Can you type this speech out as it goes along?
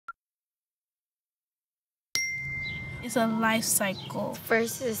It's a life cycle.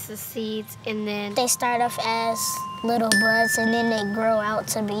 First is the seeds, and then they start off as little buds, and then they grow out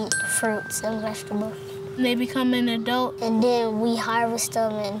to be fruits and vegetables. They become an adult. And then we harvest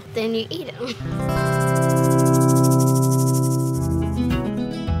them, and then you eat them.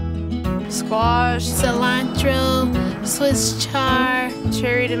 Squash, cilantro, Swiss chard,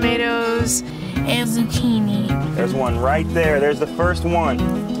 cherry tomatoes, and zucchini. There's one right there. There's the first one.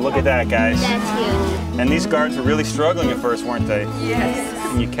 Look at that, guys. That's huge. And these gardens were really struggling at first, weren't they?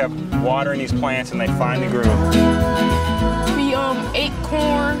 Yes. And you kept watering these plants, and they finally grew. We ate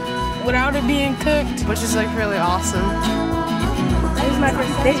corn without it being cooked, which is like really awesome. This is my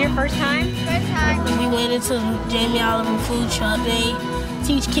first. This is your first time? First time. We went into Janey Oliver food truck. They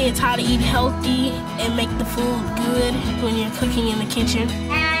teach kids how to eat healthy and make the food good when you're cooking in the kitchen.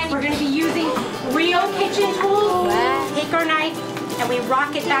 And we're going to be using real kitchen tools. Take our knife and we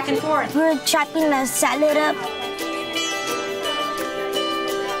rock it back and forth. We're chopping the salad up.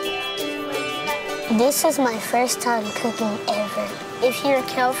 This is my first time cooking ever. If you're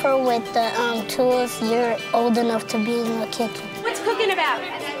careful with the tools, you're old enough to be in the kitchen. What's cooking about?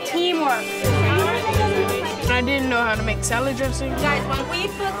 Teamwork. I didn't know how to make salad dressing. Guys, when we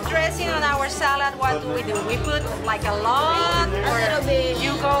put dressing on our salad, what do? We put like a lot, or a little bit.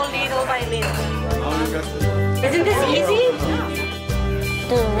 You go little by little. Isn't this easy?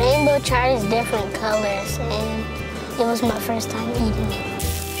 The rainbow chard is different colors, and it was my first time eating it.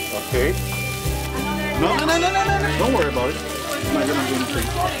 Okay. No. Don't worry about it. I'm not gonna do anything.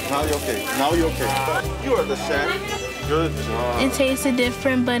 Now you're okay. Now you're okay. You are the chef. Good job. It tasted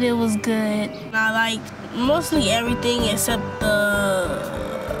different, but it was good. I liked mostly everything except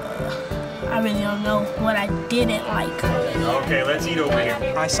I really don't know what I didn't like. Okay, let's eat over here.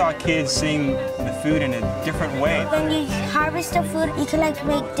 I saw kids seeing the food in a different way. When you harvest the food, you can like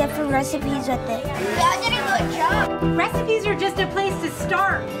make different recipes with it. Y'all did a good job. Recipes are just a place to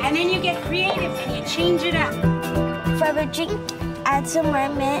start, and then you get creative and you change it up. For the drink, add some more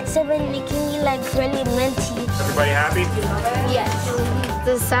mint, so when making it like really minty. Everybody happy? Yes.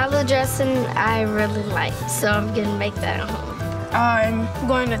 The salad dressing I really like, so I'm gonna make that at home. I'm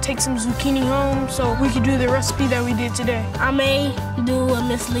going to take some zucchini home so we can do the recipe that we did today. I may do what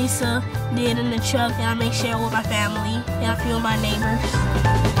Miss Lisa did in the truck, and I may share it with my family and a few of my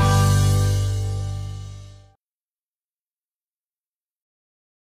neighbors.